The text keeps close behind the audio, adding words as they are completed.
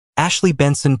Ashley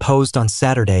Benson posed on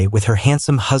Saturday with her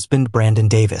handsome husband Brandon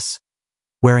Davis,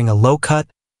 wearing a low-cut,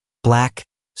 black,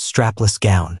 strapless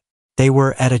gown. They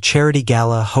were at a charity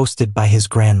gala hosted by his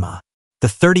grandma. The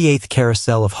 38th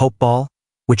Carousel of Hope Ball,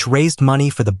 which raised money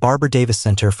for the Barbara Davis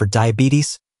Center for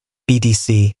Diabetes,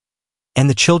 BDC, and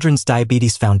the Children's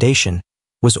Diabetes Foundation,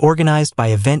 was organized by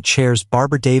event chairs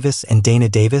Barbara Davis and Dana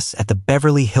Davis at the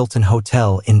Beverly Hilton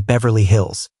Hotel in Beverly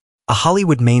Hills. A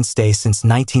Hollywood mainstay since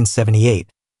 1978,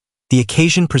 the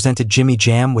occasion presented Jimmy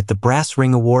Jam with the Brass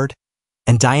Ring Award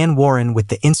and Diane Warren with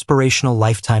the Inspirational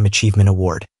Lifetime Achievement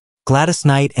Award. Gladys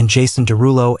Knight and Jason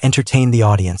Derulo entertained the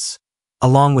audience,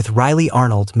 along with Riley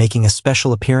Arnold making a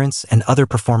special appearance and other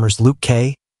performers Luke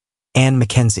Kay, Ann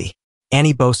McKenzie,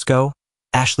 Annie Bosco,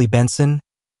 Ashley Benson,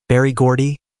 Barry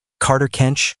Gordy, Carter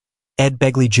Kench, Ed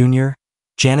Begley Jr.,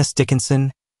 Janice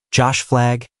Dickinson, Josh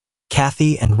Flagg,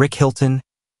 Kathy and Rick Hilton,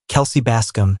 Kelsey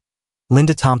Bascom,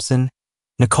 Linda Thompson,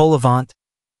 Nicole Avant,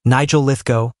 Nigel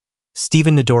Lithgow,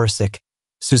 Stephen Nadorisic,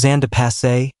 Suzanne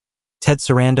DePasse, Ted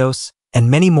Sarandos, and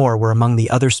many more were among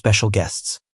the other special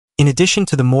guests. In addition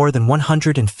to the more than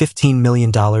 $115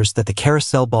 million that the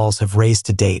Carousel Balls have raised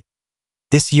to date,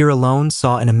 this year alone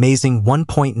saw an amazing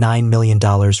 $1.9 million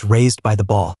raised by the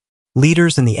ball.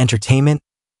 Leaders in the entertainment,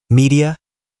 media,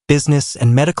 business,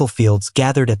 and medical fields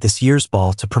gathered at this year's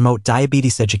ball to promote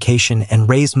diabetes education and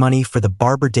raise money for the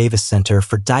Barbara Davis Center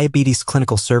for Diabetes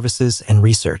Clinical Services and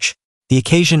Research. The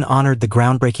occasion honored the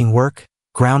groundbreaking work,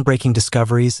 groundbreaking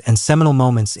discoveries, and seminal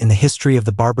moments in the history of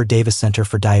the Barbara Davis Center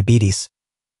for Diabetes,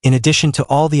 in addition to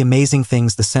all the amazing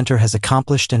things the center has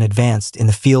accomplished and advanced in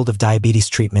the field of diabetes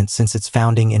treatment since its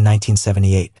founding in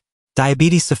 1978.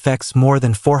 Diabetes affects more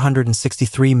than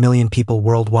 463 million people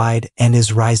worldwide and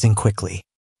is rising quickly.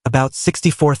 About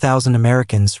 64,000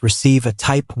 Americans receive a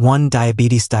type 1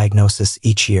 diabetes diagnosis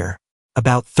each year.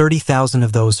 About 30,000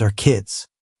 of those are kids.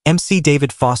 MC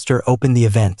David Foster opened the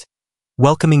event,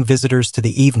 welcoming visitors to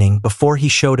the evening before he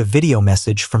showed a video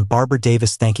message from Barbara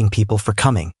Davis thanking people for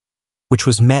coming, which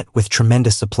was met with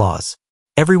tremendous applause.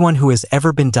 Everyone who has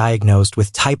ever been diagnosed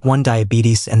with type 1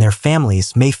 diabetes and their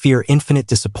families may fear infinite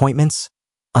disappointments,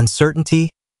 uncertainty,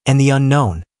 and the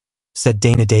unknown, said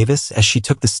Dana Davis as she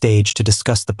took the stage to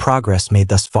discuss the progress made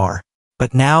thus far.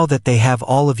 But now that they have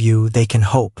all of you, they can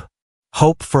hope.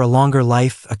 Hope for a longer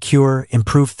life, a cure,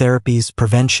 improved therapies,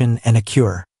 prevention, and a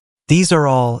cure. These are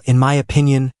all, in my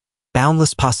opinion,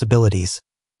 boundless possibilities,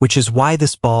 which is why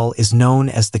this ball is known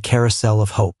as the Carousel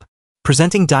of Hope.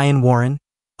 Presenting Diane Warren,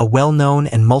 a well-known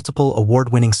and multiple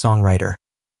award-winning songwriter,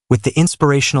 with the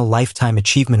Inspirational Lifetime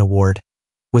Achievement Award,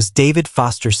 was David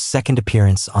Foster's second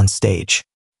appearance on stage.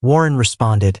 Warren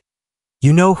responded,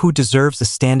 "You know who deserves a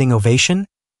standing ovation?"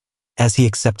 as he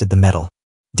accepted the medal.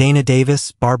 Dana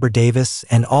Davis, Barbara Davis,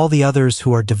 and all the others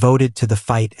who are devoted to the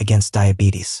fight against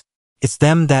diabetes. It's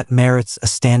them that merits a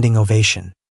standing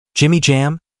ovation. Jimmy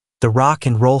Jam, the Rock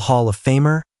and Roll Hall of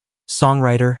Famer,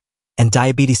 songwriter, and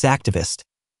diabetes activist,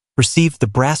 received the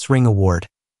Brass Ring Award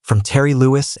from Terry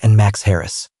Lewis and Max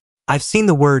Harris. I've seen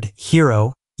the word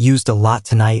hero used a lot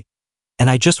tonight, and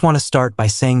I just want to start by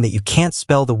saying that you can't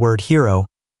spell the word hero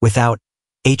without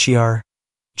H-E-R,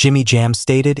 Jimmy Jam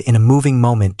stated in a moving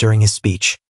moment during his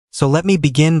speech. So let me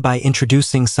begin by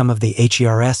introducing some of the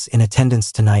HERS in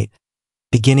attendance tonight,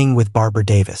 beginning with Barbara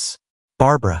Davis.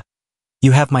 Barbara,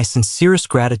 you have my sincerest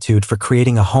gratitude for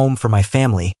creating a home for my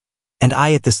family, and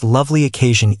I at this lovely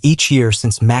occasion each year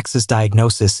since Max's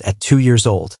diagnosis at 2 years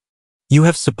old. You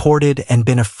have supported and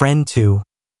been a friend to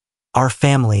our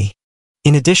family.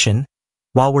 In addition,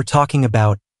 while we're talking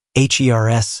about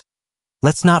HERS,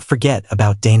 let's not forget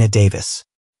about Dana Davis.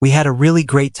 We had a really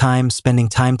great time spending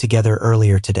time together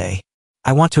earlier today.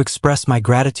 I want to express my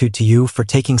gratitude to you for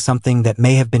taking something that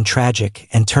may have been tragic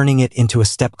and turning it into a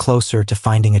step closer to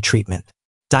finding a treatment.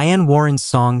 Diane Warren's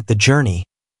song, The Journey,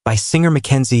 by singer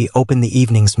Mackenzie opened the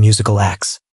evening's musical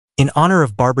acts. In honor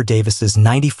of Barbara Davis's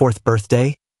 94th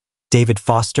birthday, David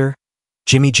Foster,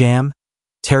 Jimmy Jam,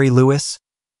 Terry Lewis,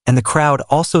 and the crowd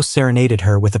also serenaded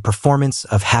her with a performance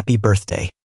of Happy Birthday.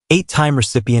 8-time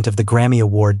recipient of the Grammy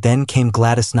Award then came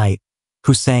Gladys Knight,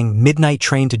 who sang Midnight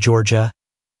Train to Georgia.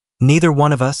 Neither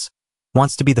one of us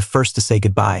wants to be the first to say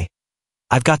goodbye.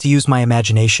 I've got to use my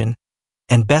imagination,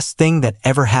 and best thing that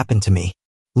ever happened to me.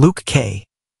 Luke Kay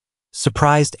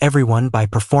surprised everyone by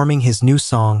performing his new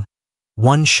song,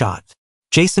 One Shot.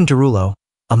 Jason Derulo,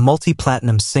 a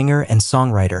multi-platinum singer and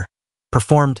songwriter,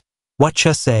 performed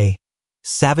Whatcha Say,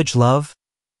 Savage Love,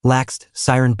 Laxed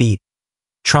Siren Beat,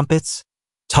 Trumpets,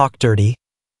 Talk Dirty,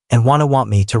 and Wanna Want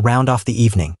Me to round off the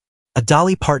evening. A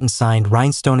Dolly Parton-signed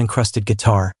rhinestone-encrusted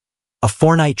guitar, a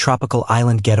 4-night tropical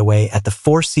island getaway at the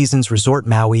Four Seasons Resort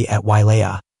Maui at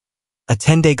Wailea, a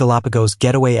 10-day Galapagos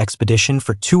getaway expedition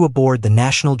for two aboard the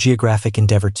National Geographic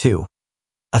Endeavour 2,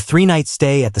 a 3-night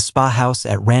stay at the spa house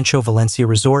at Rancho Valencia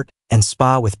Resort and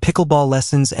Spa with pickleball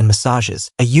lessons and massages,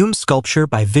 a Hume sculpture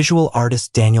by visual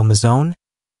artist Daniel Mazzone,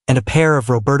 and a pair of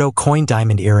Roberto coin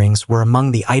diamond earrings were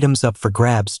among the items up for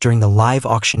grabs during the live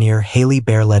auctioneer Haley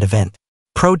Bear-led event.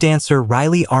 Pro dancer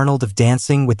Riley Arnold of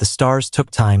Dancing with the Stars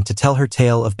took time to tell her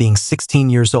tale of being 16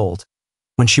 years old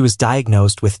when she was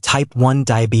diagnosed with type 1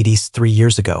 diabetes 3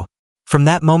 years ago. From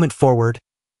that moment forward,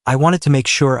 I wanted to make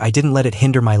sure I didn't let it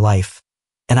hinder my life,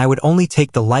 and I would only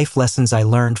take the life lessons I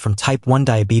learned from type 1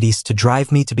 diabetes to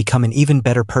drive me to become an even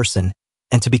better person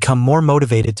and to become more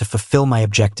motivated to fulfill my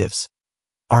objectives,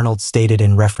 Arnold stated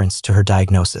in reference to her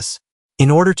diagnosis.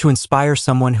 In order to inspire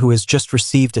someone who has just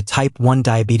received a type 1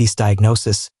 diabetes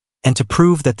diagnosis and to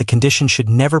prove that the condition should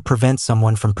never prevent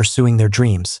someone from pursuing their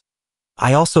dreams,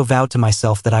 I also vowed to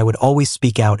myself that I would always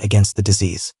speak out against the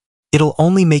disease. It'll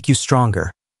only make you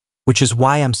stronger, which is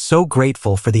why I'm so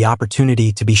grateful for the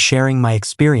opportunity to be sharing my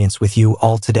experience with you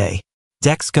all today.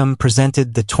 Dexcom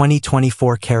presented the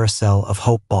 2024 Carousel of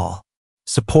Hope Ball.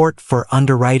 Support for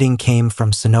underwriting came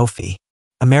from Sanofi,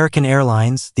 American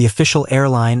Airlines, the official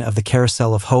airline of the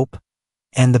Carousel of Hope,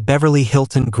 and the Beverly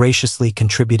Hilton graciously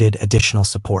contributed additional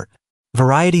support.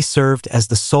 Variety served as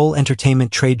the sole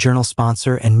entertainment trade journal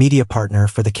sponsor and media partner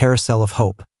for the Carousel of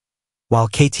Hope, while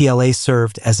KTLA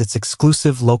served as its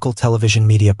exclusive local television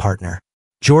media partner.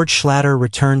 George Schlatter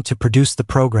returned to produce the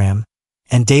program,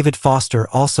 and David Foster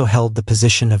also held the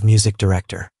position of music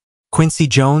director. Quincy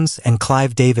Jones and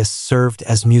Clive Davis served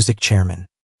as music chairman.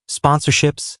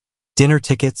 Sponsorships, dinner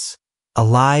tickets, a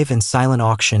live and silent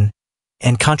auction,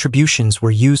 and contributions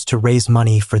were used to raise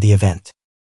money for the event.